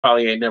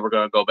probably ain't never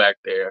gonna go back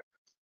there.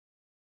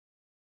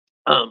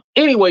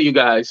 Anyway, you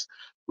guys,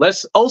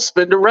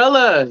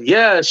 Spinderella.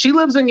 Yeah, she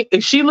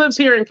lives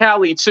here in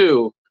Cali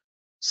too.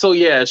 So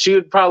yeah, she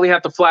would probably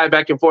have to fly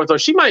back and forth, or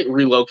she might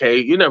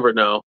relocate. You never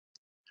know.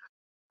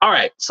 All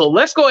right, so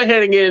let's go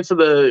ahead and get into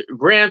the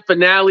grand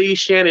finale,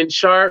 Shannon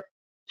Sharpe.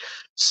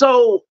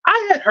 So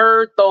I had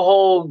heard the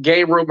whole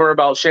gay rumor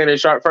about Shannon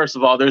Sharpe. First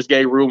of all, there's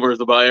gay rumors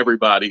about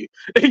everybody,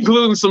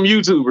 including some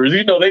YouTubers.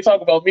 You know, they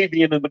talk about me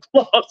being in the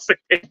closet.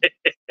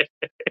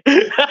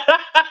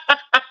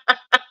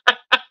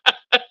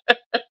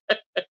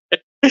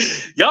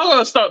 Y'all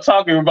gonna start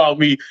talking about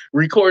me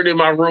recording in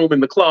my room in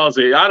the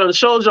closet. I done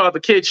showed y'all the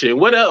kitchen.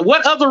 What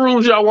other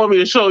rooms y'all want me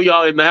to show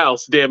y'all in the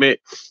house? Damn it!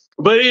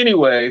 But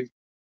anyway,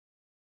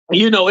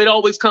 you know, it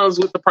always comes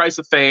with the price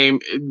of fame,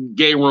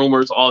 gay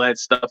rumors, all that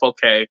stuff.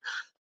 Okay,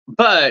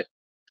 but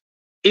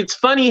it's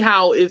funny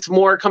how it's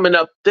more coming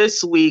up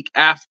this week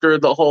after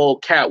the whole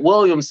Katt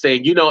Williams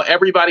thing. You know,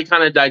 everybody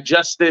kind of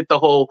digested the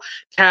whole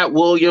Katt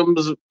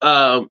Williams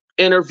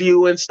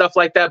interview and stuff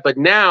like that, but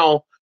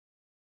now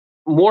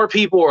more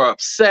people are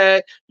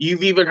upset.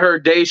 You've even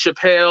heard Dave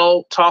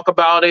Chappelle talk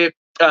about it.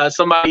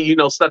 Somebody, you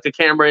know, stuck a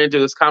camera into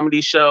his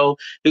comedy show.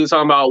 He was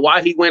talking about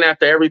why he went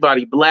after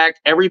everybody black.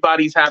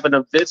 Everybody's having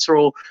a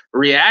visceral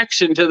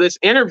reaction to this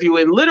interview.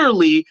 And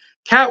literally,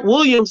 Katt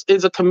Williams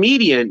is a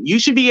comedian. You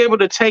should be able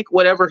to take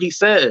whatever he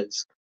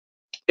says.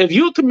 If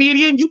you're a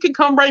comedian, you can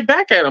come right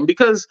back at him,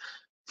 because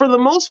for the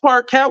most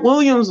part, Katt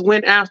Williams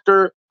went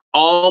after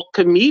all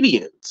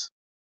comedians.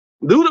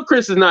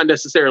 Ludacris is not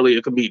necessarily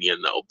a comedian,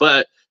 though,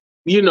 but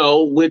you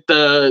know, with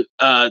the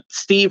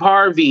Steve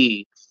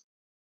Harvey,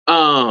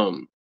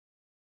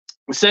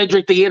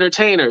 Cedric the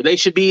Entertainer, they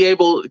should be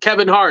able,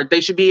 Kevin Hart, they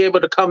should be able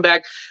to come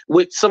back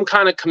with some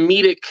kind of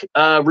comedic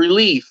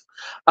relief.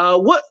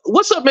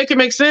 What's up? Make it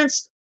make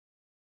sense?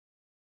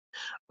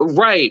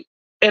 Right.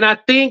 And I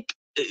think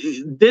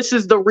this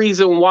is the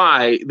reason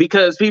why,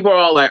 because people are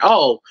all like,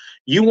 oh,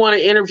 you want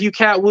to interview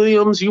Katt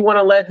Williams? You want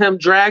to let him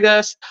drag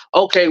us?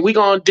 Okay, we're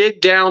going to dig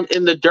down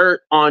in the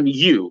dirt on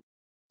you.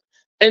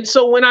 And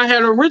so when I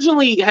had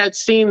originally had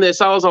seen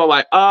this, I was all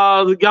like,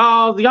 oh,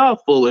 y'all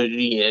full of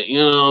shit, you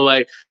know,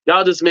 like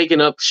y'all just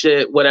making up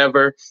shit,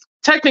 whatever.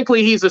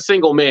 Technically, he's a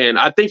single man.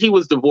 I think he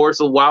was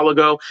divorced a while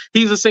ago.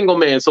 He's a single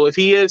man. So if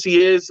he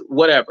is,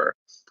 whatever.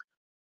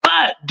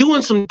 But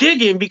doing some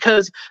digging,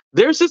 because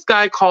there's this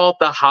guy called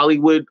the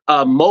Hollywood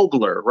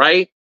Mogler,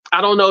 right?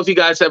 I don't know if you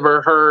guys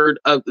ever heard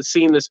of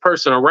seen this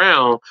person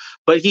around,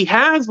 but he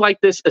has like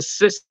this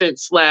assistant /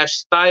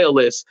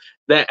 stylist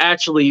that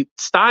actually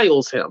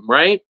styles him,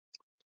 right?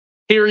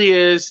 Here he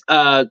is,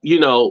 you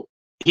know,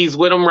 he's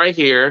with him right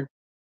here.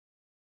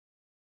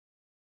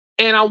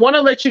 And I want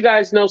to let you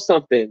guys know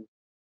something.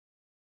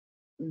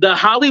 The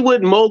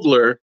Hollywood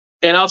Mogler,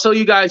 and I'll tell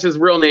you guys his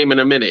real name in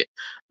a minute.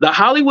 The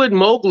Hollywood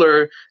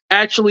Mogler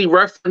actually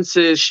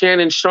references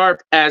Shannon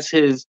Sharpe as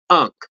his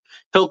unk.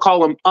 He'll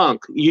call him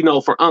Unk, you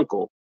know, for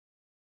uncle.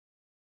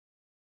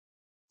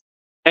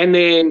 And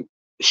then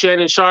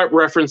Shannon Sharpe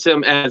referenced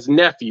him as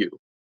nephew.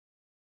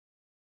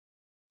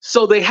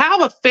 So they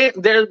have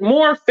they're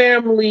more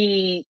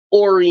family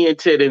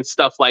oriented and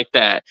stuff like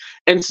that.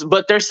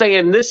 But they're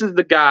saying this is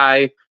the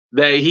guy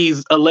that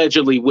he's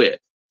allegedly with.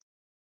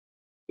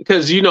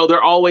 Because, you know,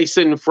 they're always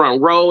sitting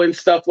front row and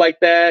stuff like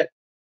that.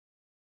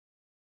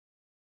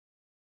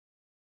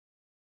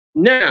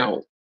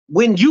 Now,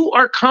 when you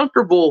are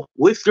comfortable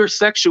with your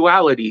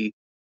sexuality,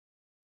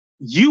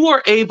 you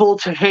are able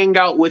to hang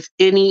out with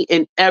any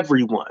and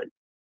everyone.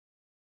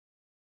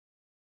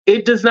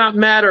 It does not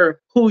matter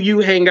who you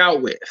hang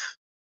out with.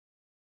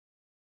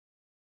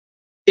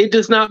 It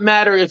does not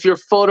matter if you're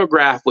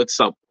photographed with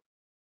someone.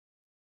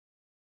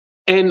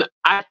 And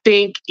I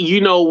think,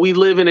 you know, we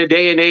live in a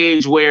day and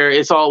age where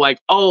it's all like,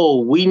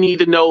 oh, we need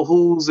to know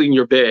who's in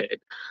your bed.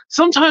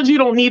 Sometimes you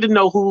don't need to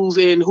know who's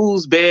in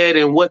whose bed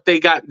and what they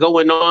got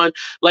going on.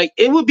 Like,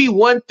 it would be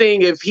one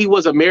thing if he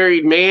was a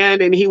married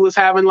man and he was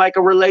having like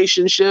a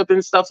relationship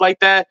and stuff like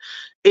that.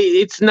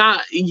 It's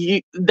not,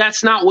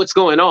 that's not what's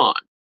going on.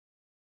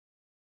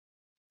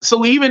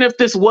 So even if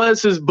this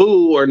was his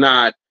boo or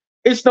not,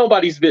 it's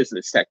nobody's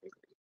business technically.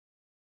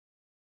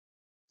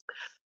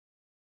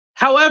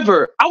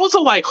 However, I was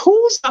like,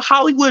 who's the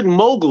Hollywood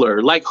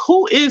Mogler? Like,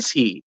 who is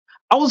he?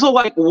 I was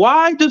like,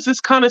 why does this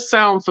kind of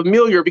sound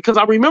familiar? Because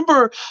I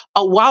remember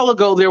a while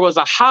ago there was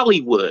a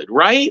Hollywood,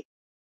 right?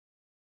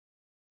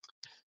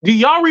 Do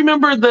y'all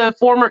remember the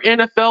former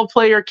NFL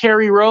player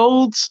Kerry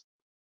Rhodes?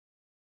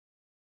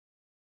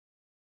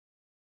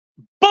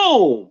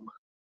 Boom!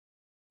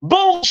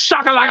 Boom!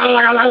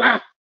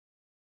 Shaka-laka-laka-laka.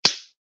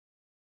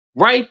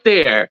 Right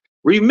there.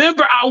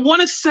 Remember, I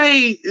want to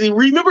say,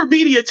 remember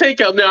Media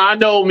Takeout? Now, I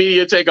know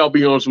Media Takeout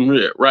be on some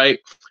shit, right?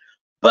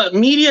 But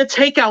Media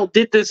Takeout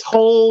did this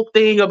whole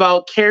thing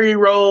about Kerry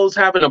Rhodes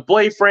having a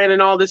boyfriend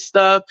and all this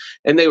stuff,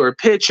 and they were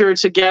pictured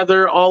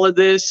together, all of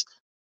this.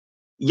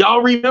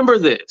 Y'all remember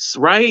this,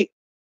 right?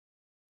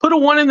 Put a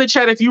 1 in the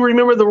chat if you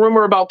remember the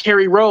rumor about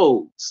Kerry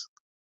Rhodes.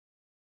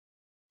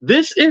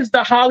 This is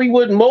the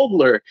Hollywood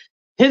Mogler.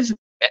 His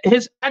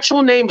his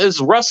actual name is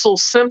Russell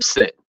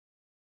Simpson.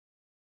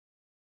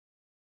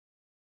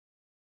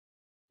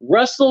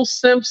 Russell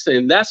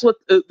Simpson. That's who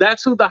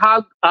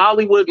the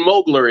Hollywood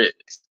mogler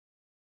is.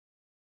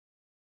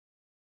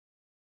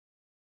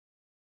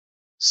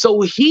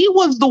 So he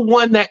was the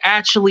one that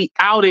actually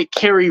outed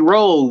Kerry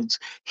Rhodes.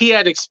 He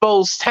had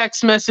exposed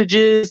text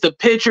messages, the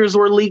pictures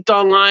were leaked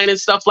online and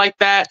stuff like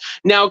that.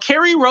 Now,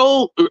 Kerry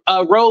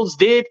Rhodes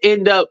did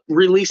end up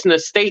releasing a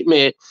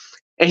statement,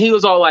 and he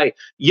was all like,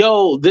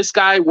 yo, this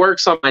guy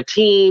works on my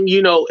team.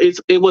 You know,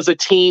 it was a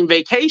team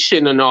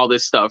vacation and all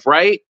this stuff,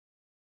 right?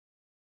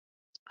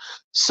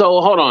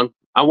 So hold on.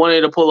 I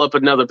wanted to pull up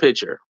another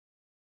picture.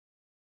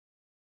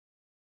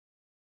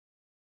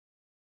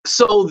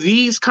 So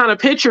these kind of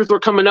pictures were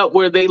coming up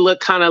where they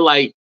look kind of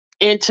like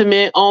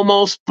intimate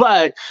almost,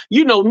 but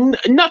you know,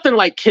 nothing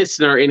like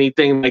kissing or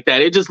anything like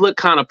that. It just looked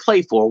kind of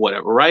playful or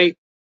whatever, right?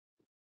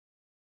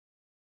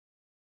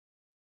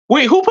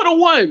 Wait, who put a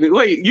one?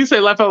 Wait, you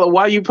say Lafayette,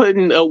 why you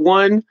putting a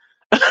one?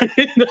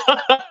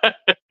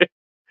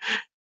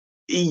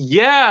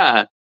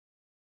 Yeah,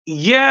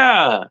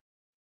 yeah.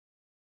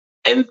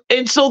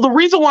 And so the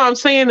reason why I'm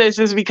saying this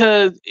is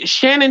because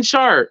Shannon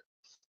Sharpe,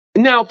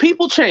 now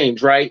people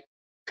change, right?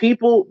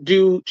 People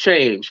do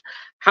change.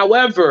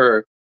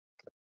 However,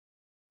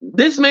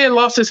 this man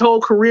lost his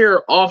whole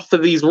career off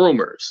of these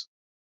rumors.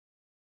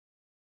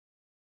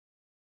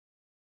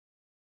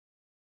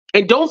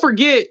 And don't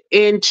forget,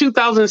 in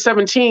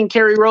 2017,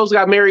 Kerry Rhodes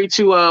got married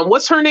to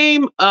what's her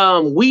name?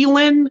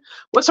 Whelan.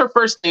 What's her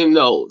first name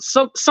though?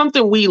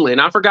 Something Whelan.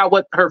 I forgot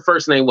what her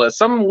first name was.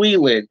 Some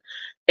Whelan.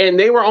 And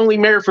they were only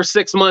married for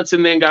 6 months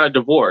and then got a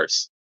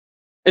divorce.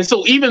 And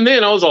so even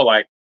then, I was all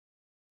like,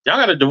 y'all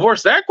got a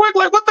divorce that quick?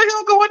 Like, what the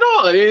hell going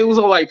on? And it was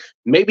all like,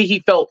 maybe he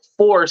felt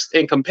forced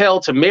and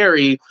compelled to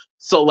marry.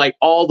 So like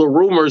all the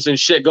rumors and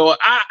shit go,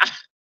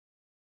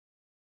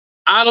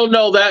 I don't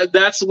know.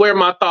 That's where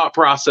my thought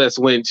process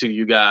went to,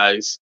 you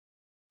guys.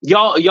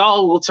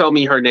 Y'all will tell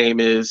me her name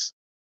is.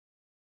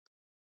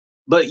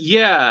 But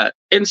yeah,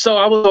 and so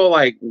I was all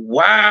like,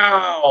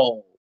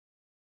 wow.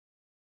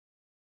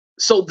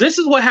 So this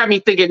is what had me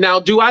thinking. Now,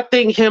 do I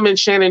think him and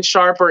Shannon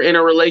Sharpe are in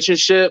a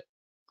relationship?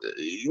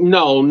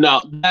 No,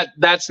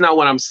 that's not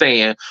what I'm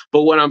saying.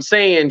 But what I'm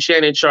saying,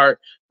 Shannon Sharpe,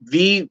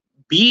 be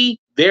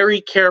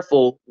very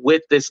careful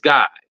with this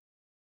guy.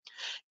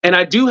 And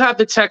I do have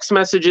the text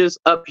messages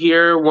up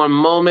here. One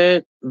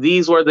moment.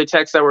 These were the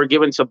texts that were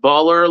given to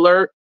Baller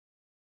Alert.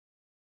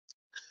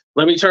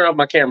 Let me turn off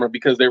my camera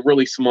because they're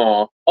really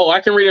small. Oh, I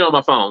can read it on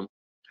my phone.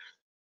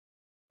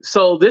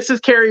 So this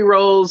is Kerry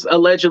Rhodes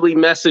allegedly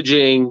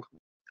messaging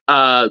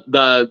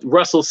the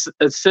Russell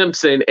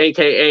Simpson,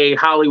 aka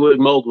Hollywood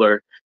mogler.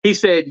 He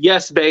said,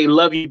 "Yes, babe,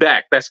 love you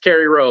back." That's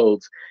Kerry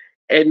Rhodes.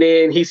 And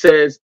then he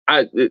says,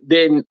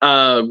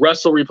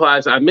 Russell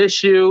replies, "I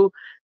miss you."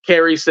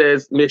 Kerry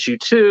says, "Miss you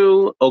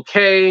too."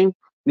 Okay.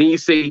 Then you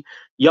see,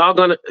 y'all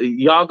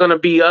gonna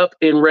be up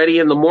and ready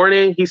in the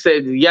morning? He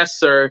said, "Yes,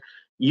 sir.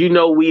 You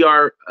know we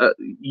are.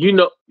 You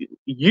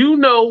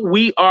know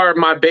we are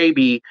my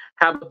baby.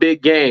 Have a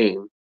big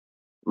game.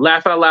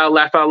 Laugh out loud.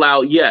 Laugh out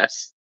loud.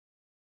 Yes.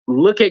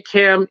 Look at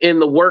Cam in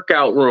the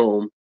workout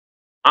room.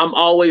 I'm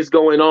always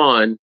going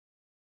on."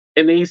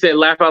 And then he said,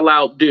 "Laugh out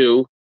loud.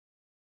 Do."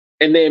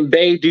 And then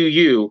Bay, do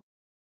you.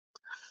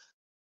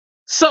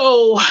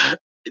 So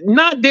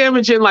not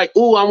damaging like,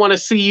 "Ooh, I want to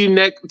see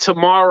you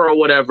tomorrow," or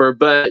whatever,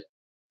 but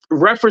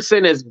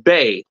referencing as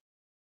Bay.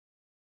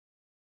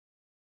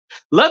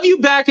 Love you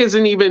back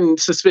isn't even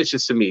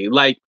suspicious to me.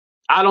 Like,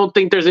 I don't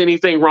think there's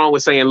anything wrong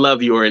with saying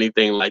love you or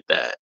anything like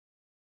that.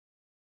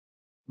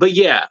 But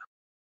yeah.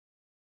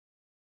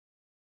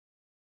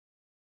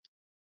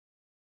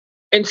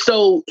 And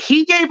so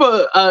he gave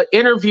a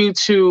interview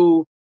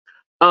to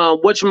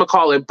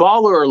whatchamacallit,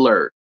 Baller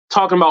Alert,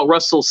 talking about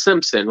Russell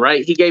Simpson,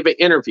 right? He gave an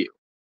interview.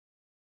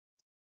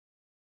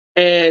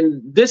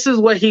 And this is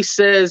what he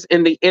says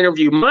in the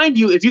interview. Mind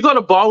you, if you go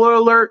to Baller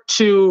Alert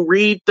to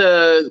read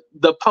the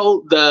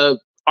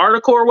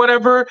article or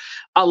whatever,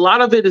 a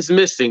lot of it is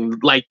missing.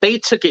 Like, they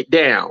took it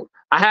down.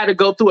 I had to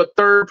go through a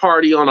third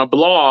party on a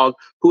blog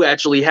who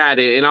actually had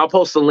it, and I'll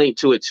post a link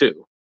to it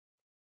too.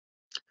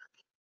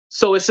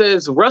 So it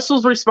says,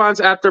 Russell's response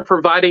after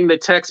providing the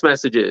text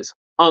messages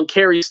on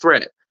Kerry's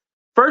threat.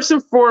 "First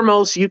and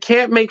foremost, you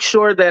can't make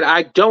sure that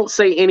I don't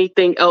say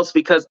anything else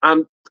because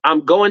I'm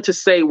going to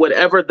say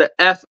whatever the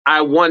F I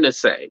want to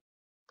say."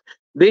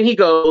 Then he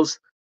goes,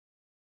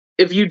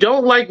 "If you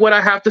don't like what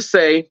I have to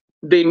say,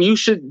 then you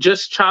should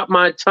just chop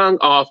my tongue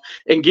off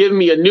and give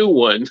me a new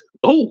one."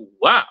 Oh,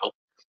 wow.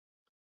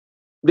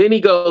 Then he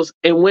goes,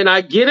 "And when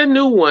I get a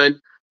new one,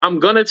 I'm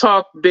going to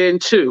talk then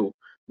too.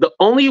 The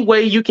only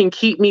way you can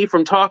keep me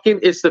from talking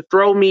is to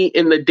throw me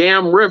in the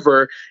damn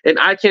river, and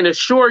I can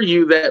assure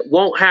you that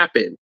won't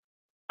happen.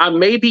 I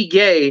may be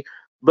gay,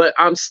 but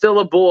I'm still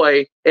a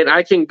boy, and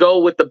I can go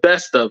with the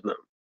best of them."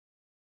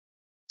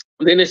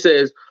 Then it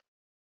says,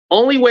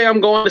 "Only way I'm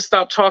going to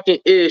stop talking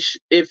ish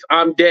if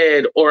I'm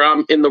dead or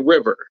I'm in the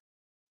river.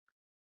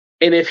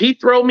 And if he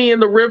throw me in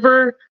the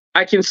river,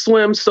 I can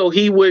swim, so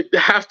he would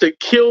have to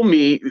kill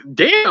me.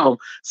 Damn.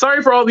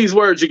 Sorry for all these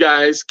words, you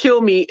guys.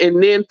 Kill me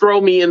and then throw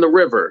me in the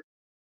river.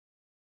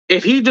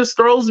 If he just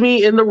throws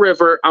me in the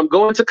river, I'm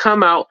going to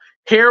come out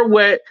hair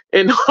wet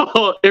and,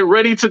 and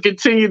ready to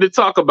continue to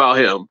talk about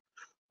him.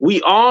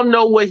 We all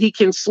know what he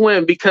can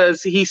swim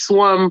because he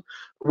swam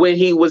when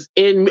he was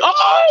in me.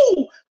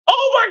 Oh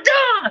my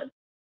God.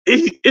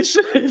 It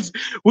says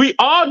we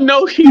all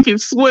know he can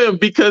swim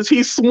because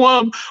he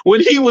swam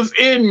when he was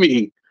in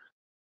me.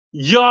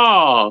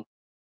 Y'all.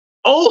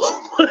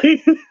 Oh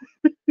my.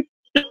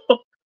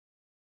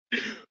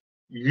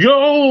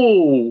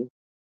 Yo.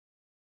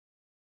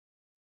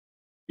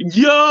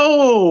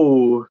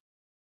 Yo.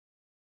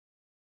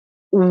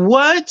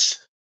 What?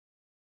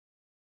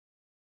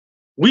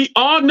 We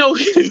all know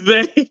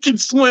that he can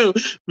swim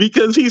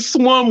because he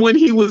swam when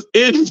he was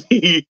in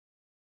me.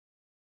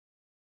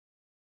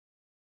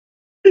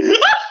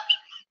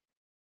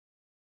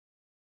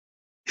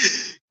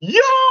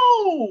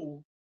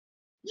 Yo!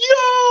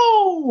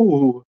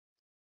 Yo!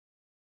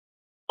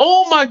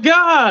 Oh my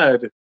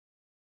God!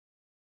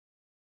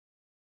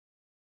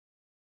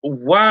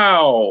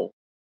 Wow.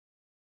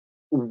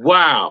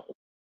 Wow.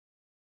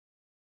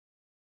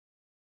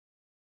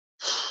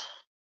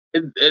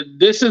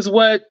 This is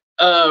what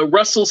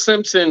Russell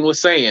Simpson was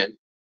saying.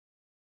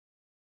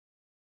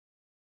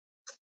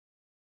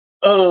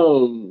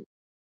 And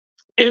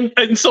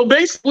so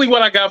basically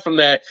what I got from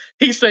that,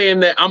 he's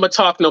saying that I'm gonna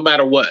talk no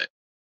matter what.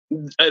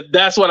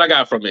 That's what I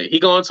got from it. He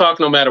gonna talk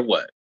no matter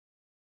what.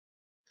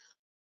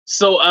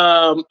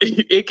 So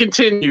it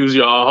continues,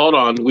 y'all. Hold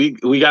on.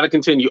 We gotta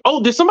continue.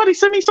 Oh, did somebody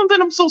send me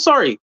something? I'm so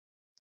sorry.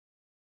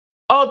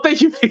 Oh,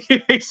 thank you.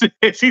 He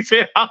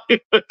said,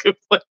 Hollywood can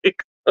play.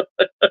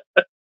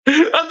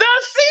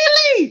 Not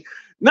Sealy!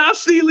 Not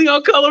Sealy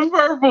on Color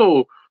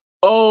Purple.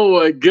 Oh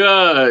my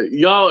God.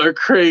 Y'all are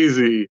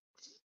crazy.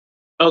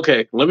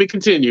 Okay, let me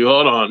continue.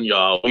 Hold on,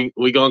 y'all.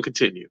 We gonna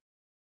continue.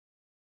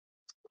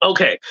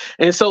 Okay,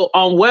 and so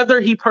on whether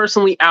he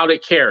personally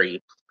outed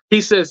Kerry, he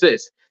says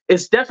this: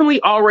 it's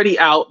definitely already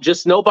out,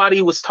 just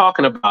nobody was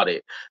talking about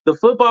it. The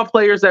football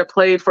players that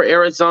played for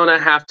Arizona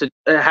have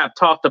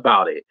talked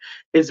about it.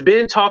 It's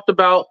been talked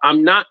about.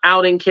 I'm not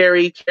outing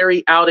Kerry.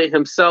 Kerry outed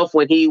himself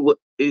when he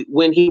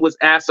was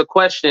asked a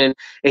question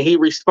and he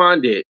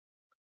responded.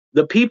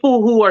 The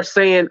people who are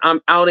saying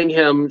I'm outing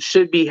him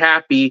should be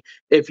happy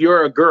if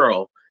you're a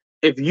girl.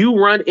 If you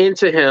run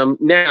into him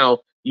now,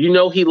 you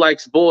know he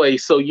likes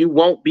boys, so you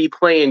won't be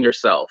playing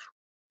yourself.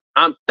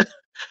 I'm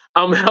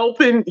I'm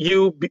helping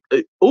you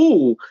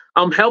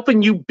I'm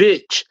helping you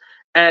bitch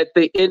at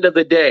the end of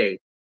the day.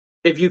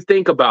 If you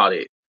think about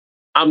it.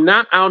 I'm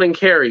not outing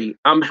Kerry.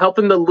 I'm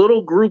helping the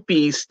little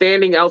groupies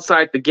standing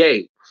outside the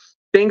gate.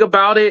 Think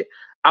about it.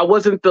 I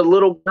wasn't the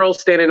little girl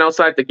standing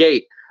outside the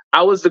gate.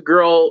 I was the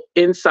girl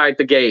inside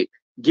the gate,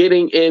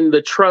 getting in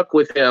the truck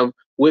with him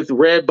with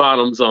red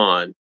bottoms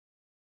on.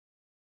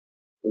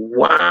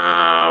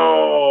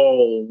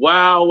 Wow.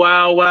 Wow,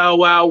 wow, wow,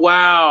 wow,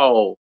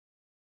 wow.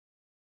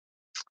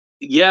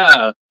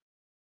 Yeah.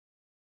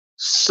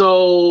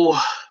 So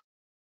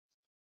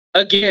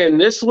again,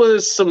 this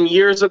was some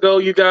years ago,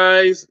 you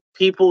guys.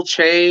 People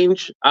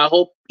change. I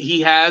hope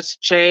he has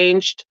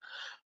changed.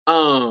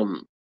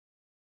 And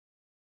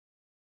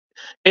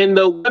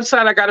the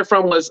website I got it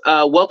from was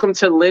welcome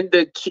to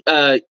Linda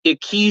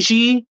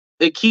Ikiji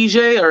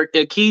or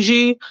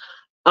Ikiji.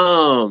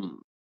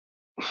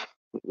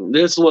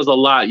 This was a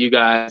lot, you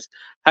guys.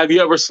 Have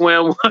you ever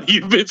swam while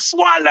you've been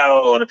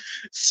swallowed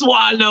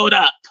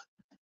up?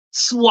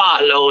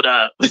 Swallowed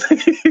up.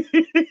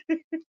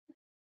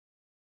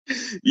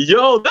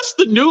 Yo, that's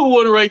the new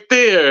one right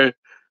there.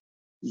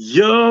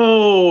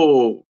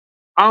 Yo,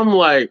 I'm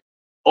like,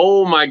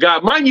 oh my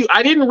God. Mind you,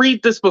 I didn't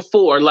read this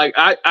before. Like,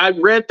 I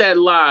read that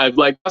live.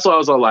 Like, that's why I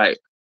was all like,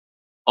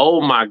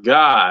 oh my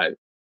God.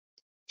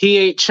 He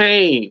ain't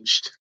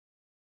changed.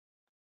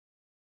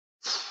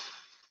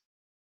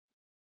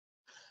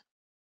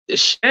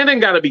 Shannon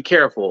got to be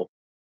careful.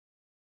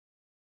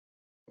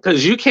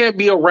 Because you can't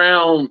be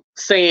around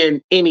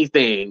saying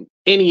anything,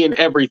 any and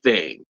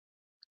everything.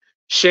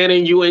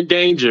 Shannon, you in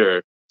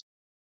danger.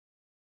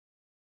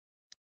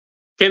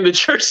 Can the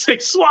church say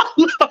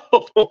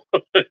swallow?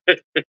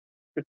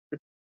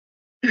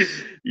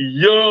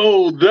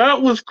 Yo,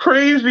 that was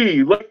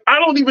crazy. Like, I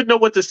don't even know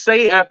what to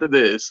say after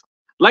this.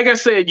 Like I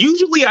said,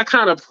 usually I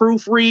kind of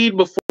proofread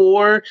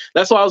before.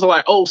 That's why I was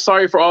like, oh,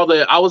 sorry for all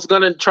the, I was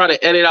going to try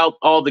to edit out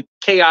all the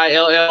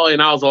KILL.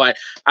 And I was like,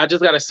 I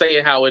just got to say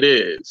it how it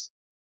is.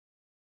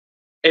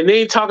 And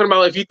then talking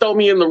about if you throw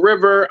me in the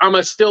river, I'm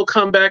going to still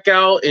come back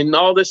out and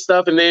all this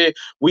stuff. And then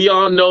we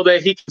all know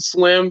that he can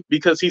swim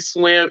because he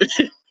swam.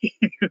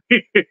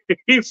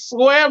 He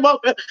swam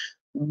up.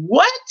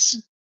 What?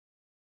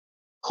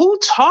 Who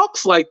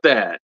talks like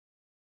that?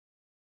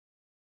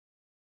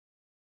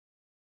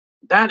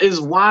 That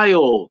is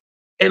wild.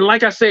 And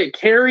like I said,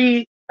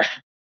 Kerry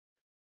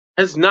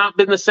has not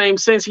been the same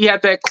since. He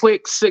had that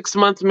quick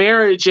 6-month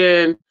marriage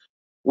and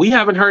we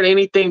haven't heard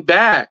anything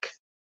back.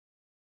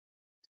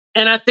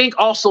 And I think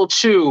also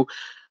too,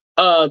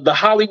 the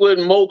Hollywood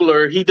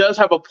Mogler, he does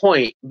have a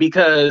point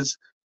because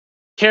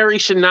Kerry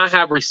should not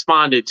have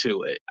responded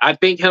to it. I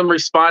think him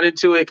responding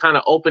to it kind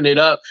of opened it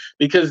up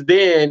because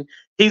then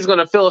he's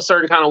gonna feel a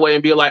certain kind of way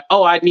and be like,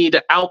 "Oh, I need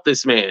to out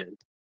this man."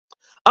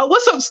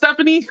 What's up,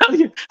 Stephanie?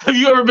 Have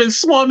you ever been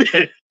swimming?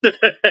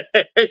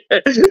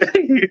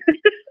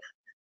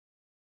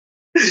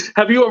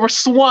 Have you ever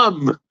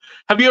swum?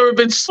 Have you ever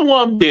been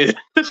swummed in?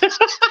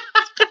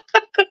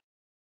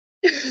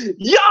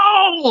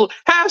 Yo,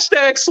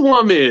 hashtag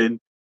swimming.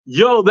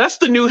 Yo, that's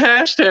the new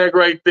hashtag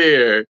right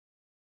there.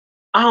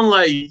 I'm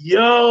like,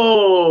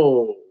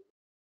 yo.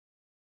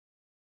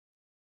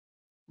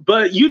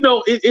 But you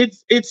know,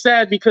 it's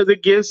sad because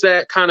it gives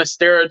that kind of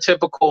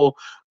stereotypical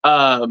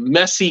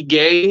messy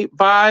gay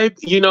vibe.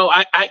 You know,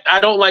 I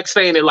don't like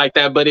saying it like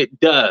that, but it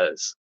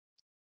does.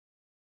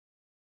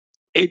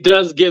 It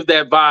does give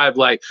that vibe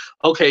like,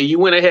 okay, you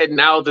went ahead and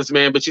out this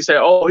man, but you said,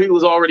 oh, he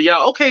was already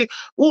out. Okay,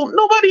 well,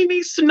 nobody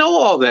needs to know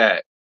all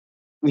that,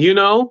 you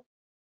know?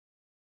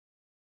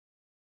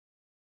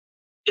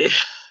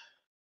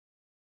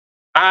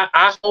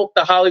 I hope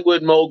the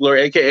Hollywood Mogler,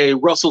 aka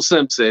Russell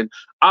Simpson,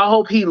 I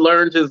hope he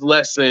learned his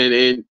lesson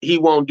and he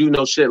won't do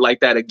no shit like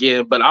that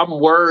again. But I'm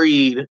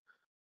worried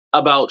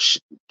about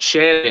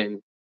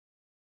Shannon.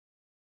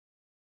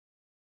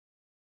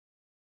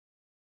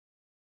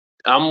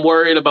 I'm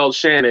worried about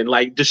Shannon.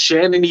 Like, does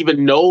Shannon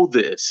even know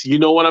this? You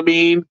know what I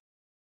mean?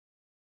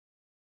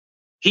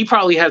 He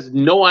probably has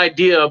no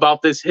idea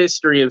about this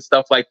history and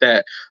stuff like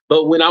that.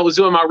 But when I was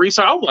doing my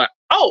research, I was like,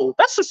 oh,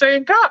 that's the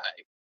same guy.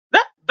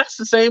 That's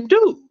the same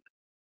dude.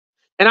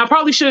 And I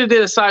probably should have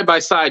did a side by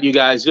side, you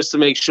guys, just to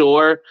make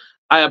sure.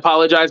 I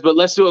apologize, but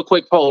let's do a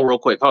quick poll real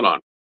quick. Hold on.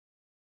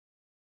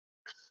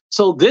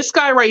 So this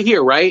guy right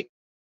here, right?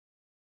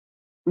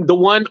 The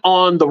one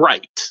on the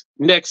right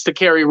next to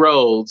Kerry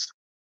Rhodes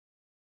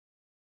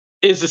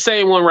is the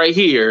same one right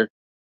here.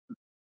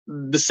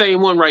 The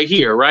same one right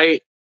here,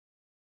 right?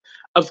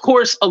 Of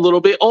course, a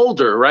little bit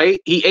older, right?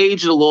 He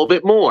aged a little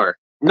bit more.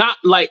 Not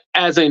like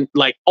as in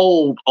like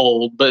old,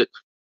 but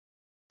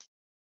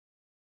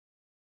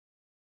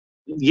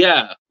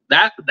yeah,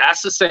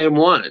 that's the same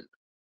one.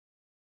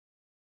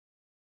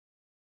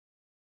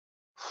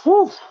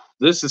 Whew,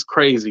 this is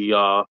crazy,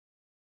 y'all.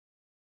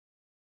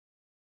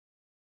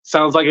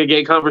 Sounds like a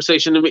gay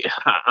conversation to me.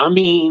 I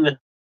mean,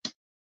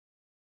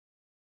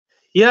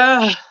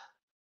 yeah.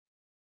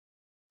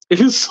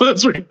 His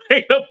sons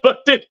remain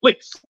abundantly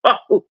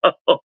swallowed.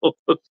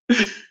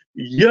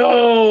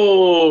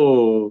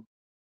 Yo.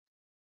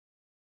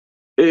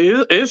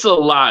 It's a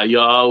lot,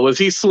 y'all. Was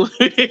he swallowing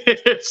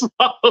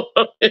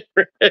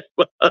red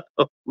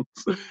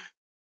bones?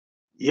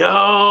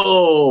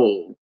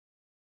 Yo.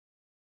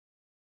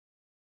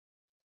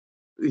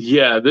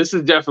 Yeah, this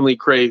is definitely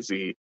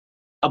crazy.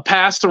 A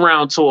passed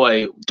around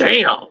toy.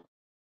 Damn.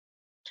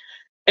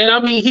 And I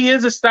mean, he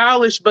is a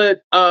stylish,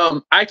 but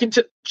I can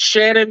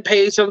Shannon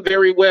pays him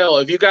very well.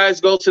 If you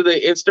guys go to the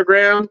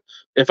Instagram,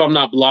 if I'm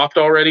not blocked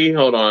already,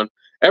 hold on.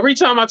 Every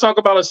time I talk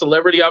about a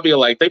celebrity, I'll be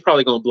like, they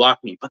probably gonna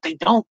block me, but they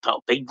don't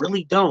though. They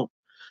really don't.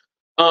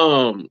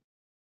 Um,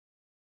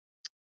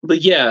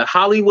 but yeah,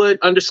 Hollywood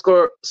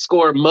underscore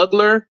score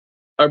Mugler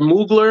or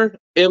Mugler,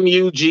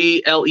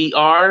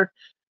 Mugler.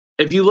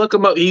 If you look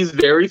him up, he's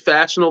very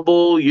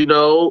fashionable. You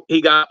know,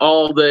 he got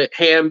all the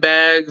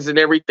handbags and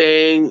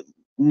everything,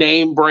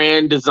 name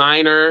brand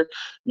designer.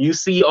 You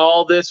see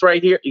all this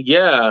right here?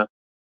 Yeah.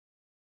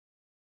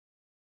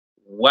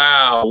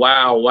 Wow.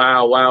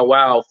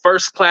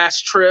 First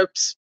class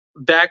trips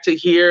back to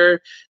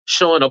here,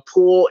 showing a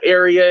pool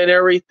area and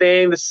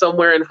everything. That's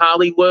somewhere in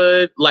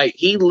Hollywood. Like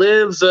he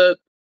lives a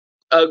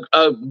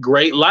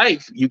great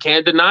life. You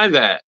can't deny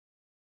that.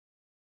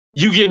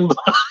 You getting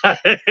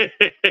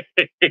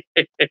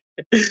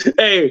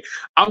hey,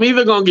 I'm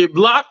either gonna get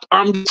blocked or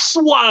I'm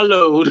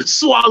swallowed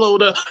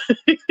up.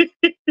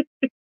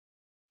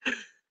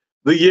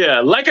 But yeah,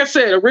 like I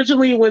said,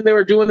 originally when they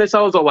were doing this,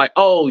 I was all like,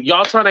 oh,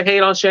 y'all trying to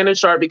hate on Shannon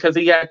Sharpe because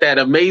he had that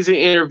amazing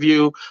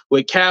interview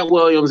with Katt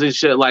Williams and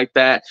shit like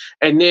that.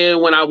 And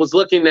then when I was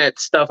looking at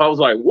stuff, I was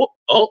like, whoa,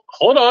 oh,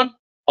 hold on,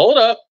 hold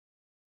up.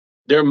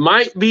 There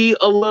might be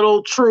a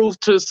little truth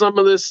to some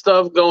of this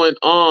stuff going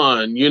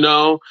on, you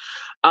know?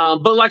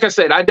 But like I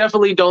said, I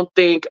definitely don't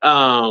think.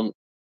 Oh,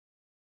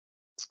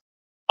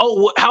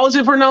 how is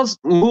it pronounced?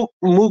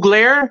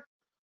 Mugler?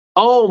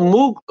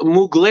 Oh,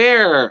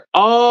 Mugler.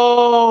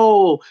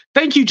 Oh,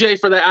 thank you, Jay,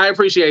 for that. I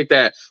appreciate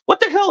that. What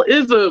the hell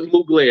is a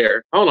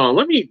Mugler? Hold on,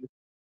 let me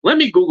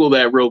Google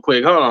that real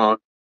quick. Hold on.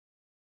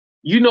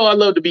 You know I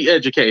love to be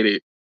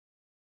educated.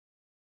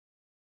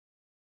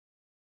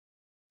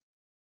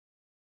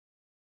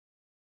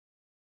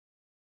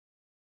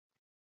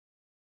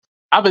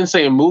 I've been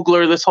saying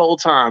Mugler this whole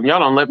time. Y'all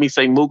don't let me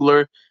say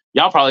Mugler.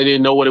 Y'all probably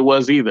didn't know what it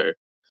was either.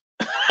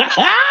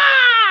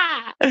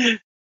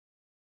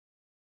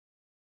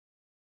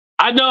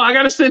 I know. I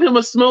gotta send him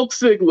a smoke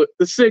signal.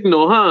 The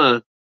signal, huh?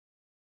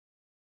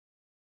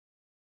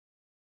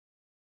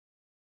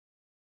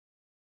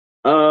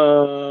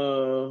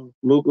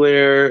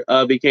 Mugler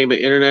became an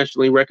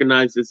internationally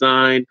recognized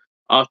design,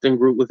 Often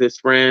group with his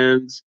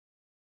friends.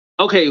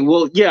 Okay,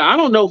 well, yeah, I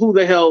don't know who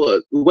the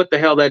hell, what the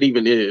hell that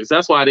even is.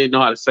 That's why I didn't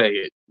know how to say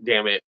it.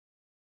 Damn it.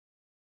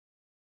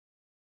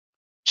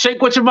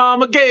 Shake what your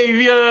mama gave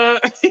you.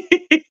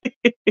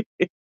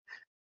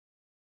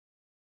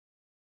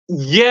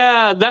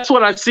 Yeah, that's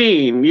what I've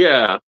seen.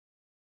 Yeah.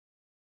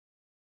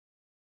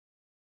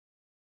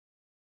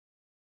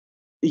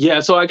 Yeah,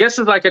 so I guess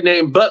it's like a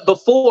name. But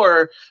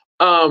before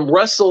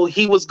Russell,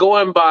 he was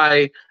going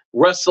by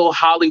Russell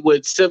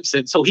Hollywood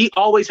Simpson. So he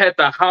always had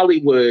the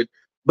Hollywood,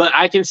 but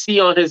I can see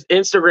on his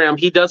Instagram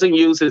he doesn't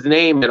use his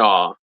name at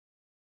all.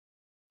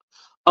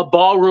 A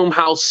ballroom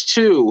house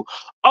too.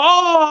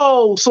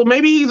 Oh, so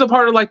maybe he's a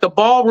part of like the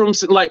ballroom,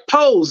 like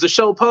Pose, the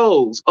show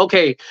Pose.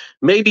 Okay,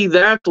 maybe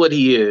that's what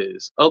he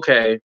is.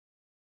 Okay,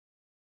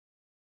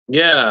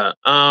 yeah.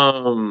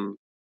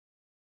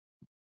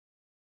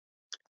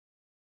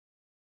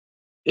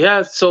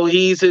 Yeah, so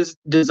he's his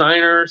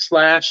designer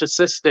slash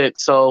assistant.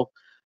 So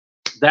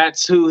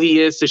that's who he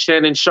is to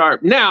Shannon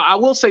Sharpe. Now, I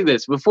will say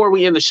this before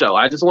we end the show.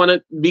 I just want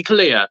to be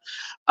clear.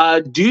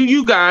 Do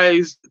you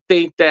guys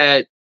think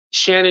that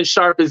Shannon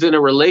Sharpe is in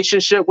a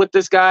relationship with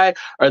this guy,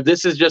 or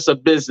this is just a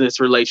business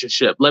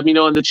relationship? Let me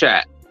know in the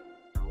chat.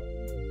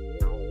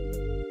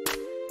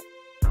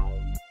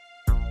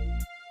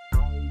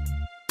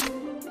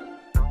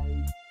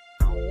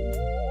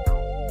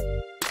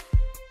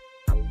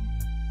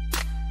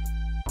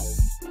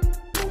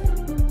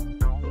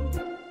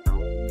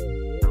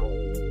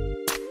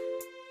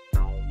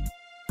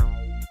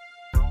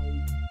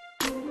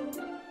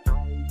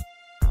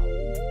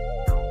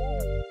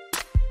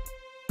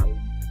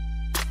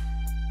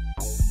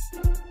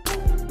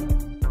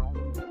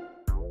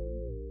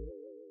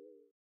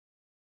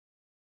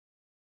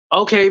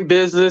 Okay,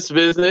 business,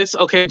 business.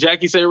 Okay,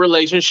 Jackie said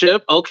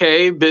relationship.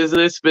 Okay,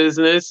 business,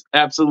 business.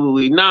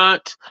 Absolutely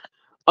not.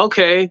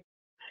 Okay.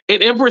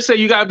 And Empress said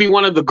you gotta be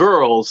one of the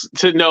girls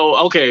to know.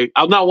 Okay,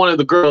 I'm not one of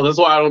the girls. That's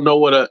why I don't know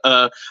what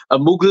a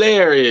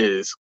Mugler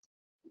is.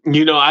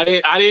 You know, I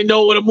didn't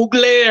know what a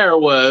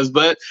Mugler was,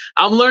 but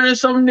I'm learning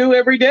something new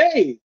every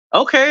day.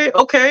 Okay,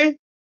 okay.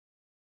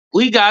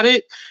 We got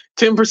it.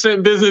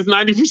 10% business,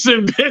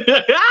 90%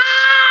 business.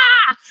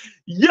 Ah!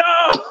 Yo!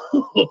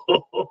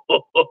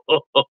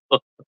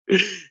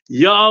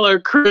 Y'all are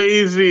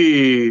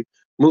crazy.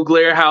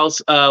 Mugler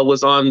House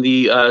was on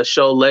the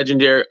show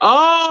Legendary.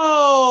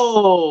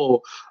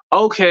 Oh,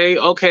 okay,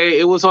 okay.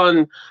 It was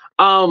on.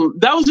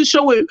 That was the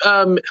show with.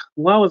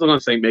 What was I going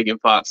to say? Megan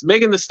Fox,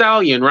 Megan the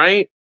Stallion,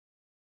 right?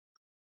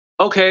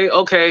 Okay,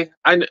 okay.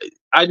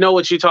 I know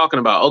what you're talking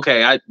about.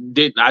 Okay, I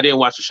didn't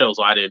watch the show,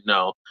 so I didn't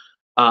know.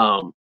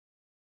 Um,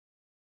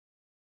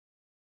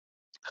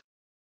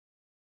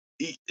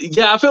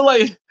 yeah, I feel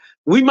like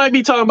we might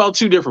be talking about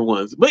two different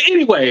ones. But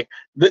anyway,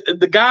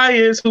 the guy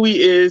is who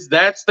he is.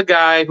 That's the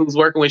guy who's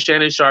working with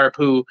Shannon Sharpe,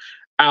 who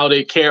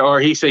outed Care,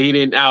 or he said he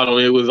didn't out him.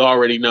 It was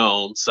already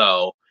known.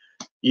 So,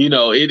 you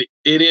know, it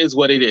is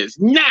what it is.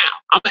 Now,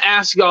 I'm gonna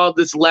ask y'all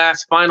this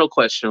last final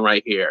question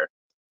right here.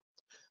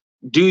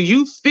 Do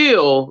you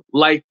feel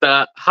like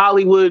the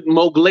Hollywood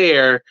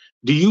Mugler,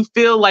 do you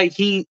feel like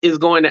he is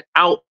going to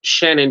out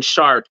Shannon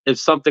Sharpe if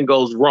something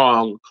goes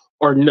wrong,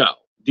 or no?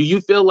 Do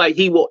you feel like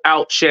he will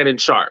out Shannon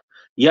Sharpe?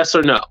 Yes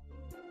or no?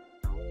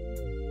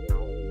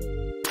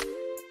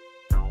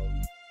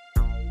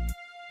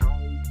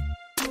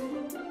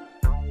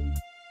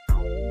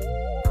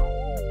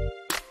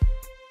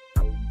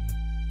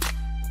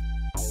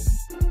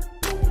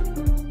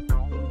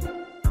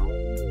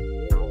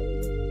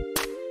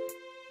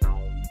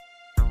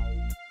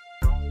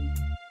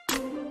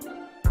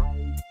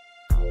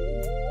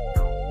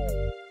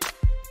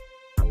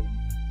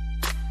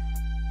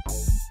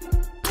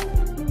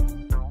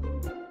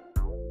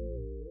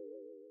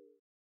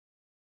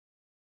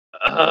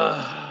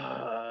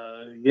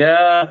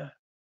 Yeah.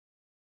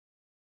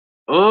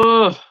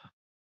 Oh,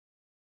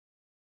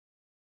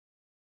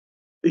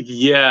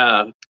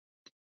 yeah.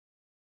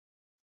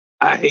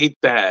 I hate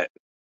that.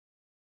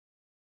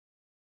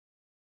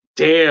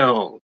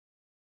 Damn.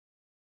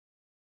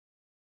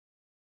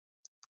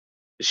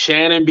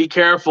 Shannon, be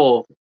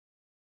careful.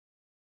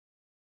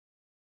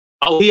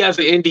 Oh, he has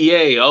an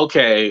NDA.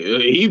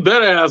 Okay. He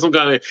better have some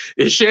kind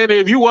of. Shannon,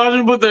 if you watch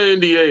him, put the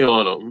NDA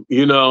on him.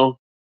 You know,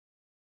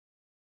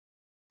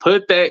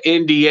 put that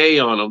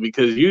NDA on him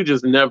because you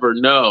just never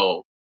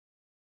know.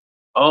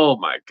 Oh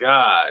my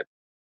God.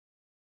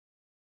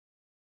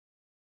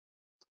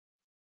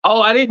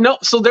 Oh, I didn't know.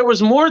 So there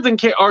was more than.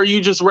 Are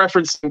you just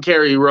referencing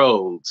Kerry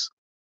Rhodes?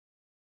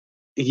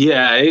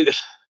 Yeah.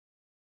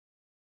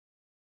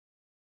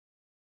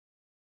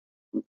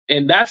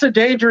 And that's a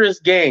dangerous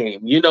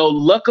game. You know,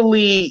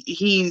 luckily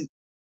he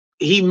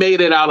made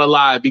it out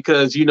alive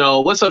because you know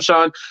what's up,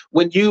 Sean?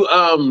 When you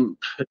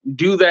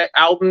do that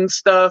album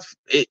stuff,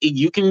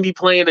 you can be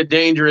playing a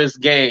dangerous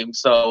game.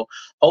 So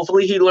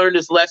hopefully he learned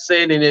his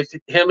lesson, and if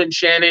him and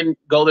Shannon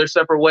go their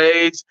separate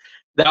ways,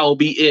 that will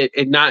be it,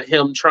 and not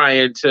him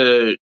trying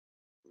to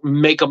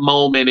make a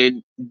moment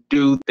and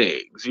do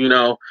things, you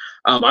know.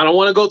 I don't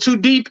want to go too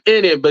deep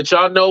in it, but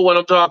y'all know what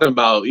I'm talking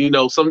about. You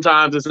know,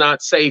 sometimes it's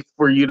not safe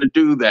for you to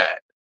do that.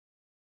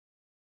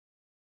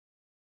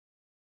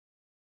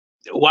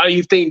 Why do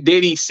you think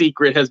Diddy's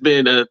secret has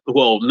been a,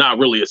 well, not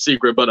really a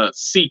secret, but a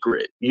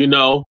secret, you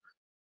know?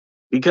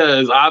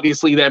 Because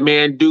obviously that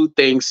man do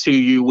things to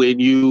you when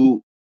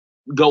you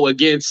go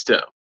against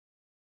him.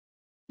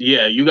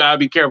 Yeah, you gotta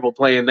be careful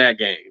playing that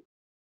game.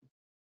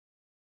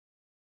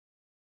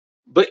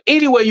 But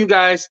anyway, you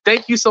guys,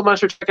 thank you so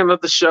much for checking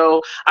out the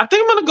show. I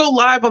think I'm gonna go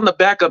live on the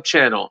backup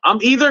channel. I'm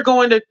either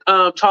going to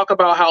talk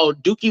about how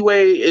Dookie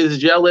Way is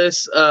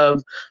jealous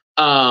of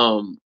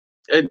and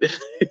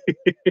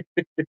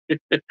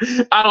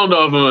I don't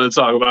know if I'm going to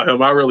talk about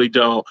him. I really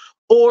don't.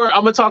 Or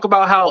I'm gonna talk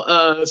about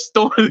how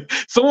Storm.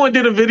 Someone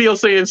did a video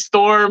saying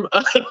Storm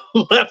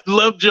left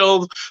Love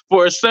Jones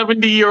for a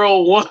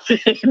 70-year-old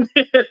woman.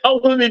 I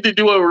wanted to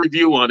do a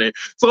review on it,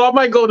 so I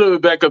might go to the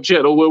backup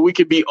channel where we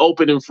can be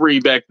open and free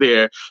back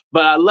there.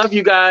 But I love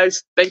you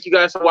guys. Thank you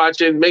guys for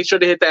watching. Make sure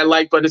to hit that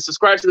like button.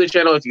 Subscribe to the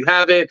channel if you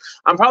haven't.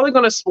 I'm probably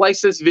gonna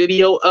splice this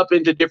video up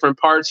into different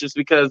parts just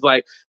because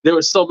like there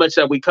was so much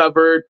that we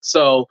covered.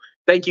 So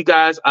thank you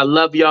guys. I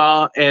love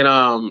y'all, and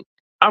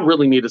I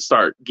really need to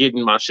start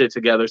getting my shit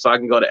together so I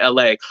can go to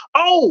LA.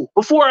 Oh,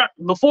 before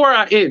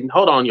I end,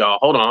 hold on, y'all.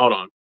 Hold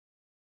on.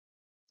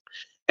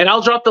 And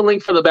I'll drop the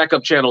link for the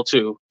backup channel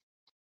too.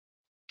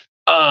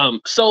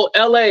 So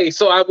LA,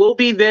 so I will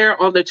be there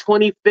on the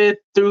 25th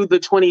through the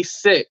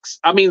 26th.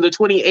 I mean the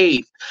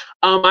 28th.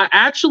 I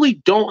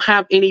actually don't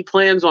have any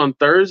plans on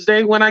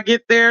Thursday when I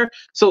get there.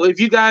 So if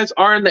you guys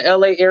are in the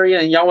LA area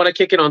and y'all want to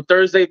kick it on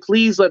Thursday,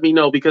 please let me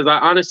know, because I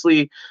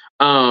honestly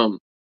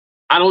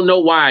I don't know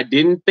why I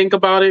didn't think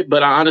about it,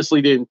 but I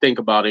honestly didn't think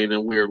about it in a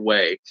weird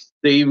way.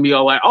 They even be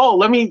all like, oh,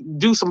 let me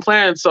do some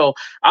plans. So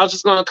I was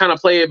just going to kind of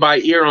play it by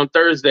ear on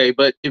Thursday.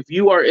 But if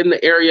you are in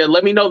the area,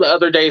 let me know the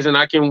other days and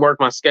I can work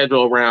my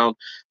schedule around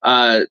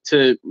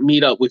to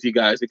meet up with you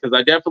guys, because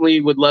I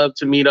definitely would love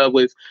to meet up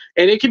with,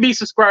 and it can be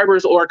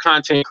subscribers or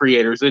content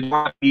creators. It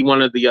might be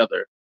one or the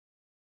other.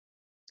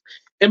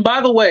 And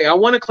by the way, I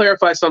want to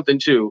clarify something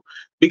too,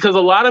 because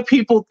a lot of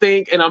people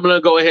think, and I'm going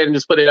to go ahead and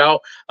just put it out,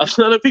 a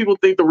lot of people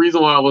think the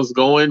reason why I was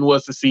going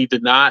was to see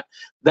Donat.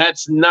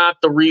 That's not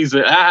the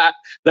reason.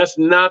 That's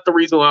not the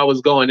reason why I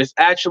was going. It's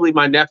actually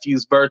my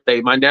nephew's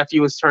birthday. My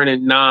nephew is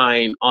turning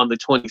 9 on the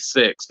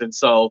 26th. And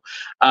so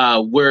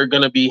we're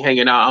going to be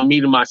hanging out. I'm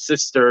meeting my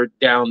sister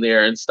down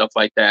there and stuff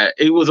like that.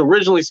 It was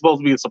originally supposed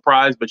to be a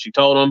surprise, but she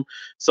told him.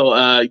 So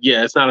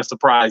yeah, it's not a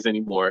surprise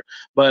anymore.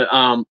 But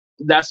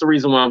that's the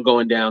reason why I'm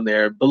going down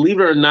there. Believe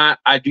it or not,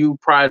 I do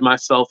pride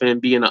myself in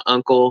being an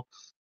uncle,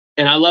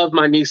 and I love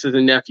my nieces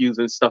and nephews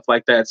and stuff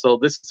like that. So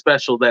this is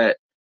special that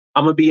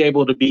I'm gonna be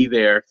able to be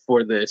there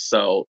for this.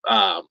 So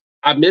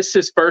I missed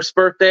his first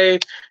birthday,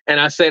 and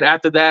I said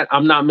after that,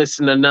 I'm not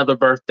missing another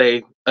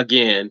birthday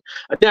again.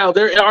 Now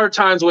there are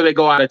times where they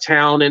go out of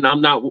town and I'm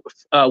not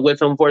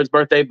with him for his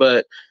birthday,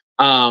 but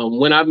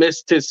when I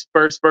missed his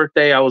first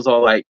birthday, I was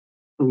all like,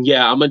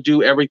 yeah, I'm gonna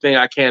do everything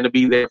I can to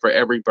be there for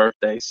every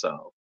birthday.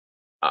 So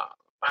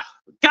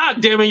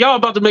God damn it, y'all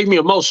about to make me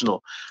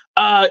emotional.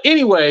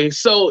 Anyway,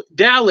 so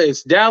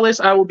Dallas,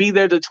 I will be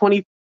there the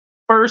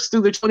 21st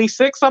through the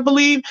 26th, I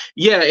believe.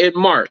 Yeah, in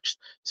March.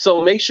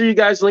 So make sure you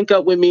guys link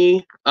up with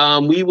me. I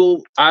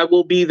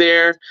will be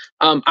there.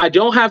 I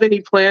don't have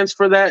any plans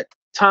for that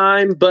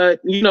time, but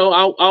you know,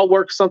 I'll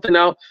work something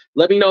out.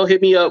 Let me know,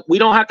 hit me up. We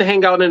don't have to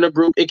hang out in a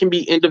group. It can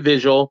be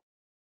individual.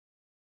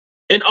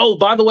 And oh,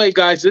 by the way,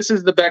 guys, this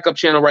is the backup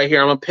channel right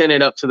here. I'm gonna pin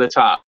it up to the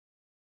top.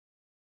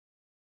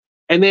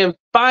 And then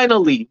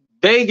finally,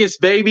 Vegas,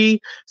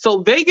 baby.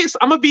 So Vegas,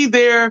 I'm going to be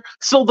there.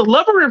 So the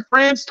Lover in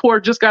France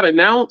tour just got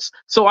announced.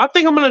 So I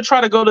think I'm going to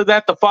try to go to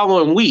that the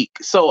following week.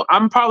 So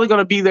I'm probably going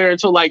to be there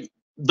until like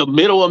the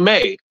middle of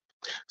May.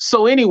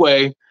 So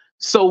anyway,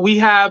 so we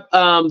have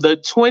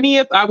the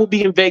 20th, I will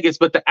be in Vegas,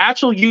 but the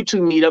actual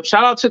YouTube meetup,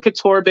 shout out to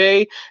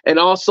Katorbe and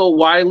also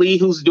Wiley,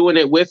 who's doing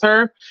it with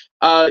her.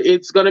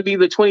 It's going to be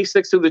the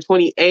 26th through the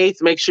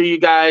 28th. Make sure you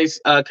guys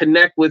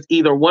connect with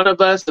either one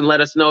of us and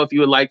let us know if you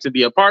would like to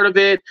be a part of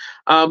it.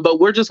 But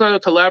we're just going to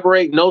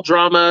collaborate. No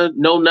drama,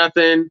 no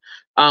nothing.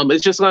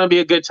 It's just going to be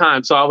a good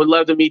time. So I would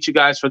love to meet you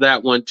guys for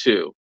that one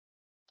too.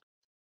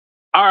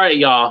 All right,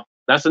 y'all.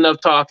 That's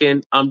enough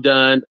talking. I'm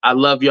done. I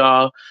love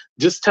y'all.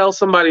 Just tell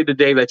somebody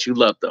today that you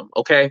love them,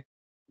 okay?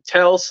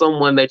 Tell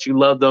someone that you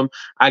love them.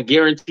 I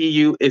guarantee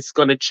you it's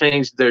going to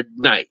change their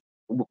night,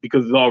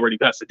 because it's already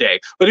past the day.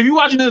 But if you're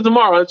watching this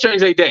tomorrow, it'll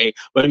change their day.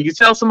 But if you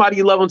tell somebody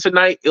you love them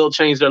tonight, it'll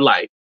change their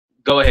life.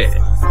 Go ahead.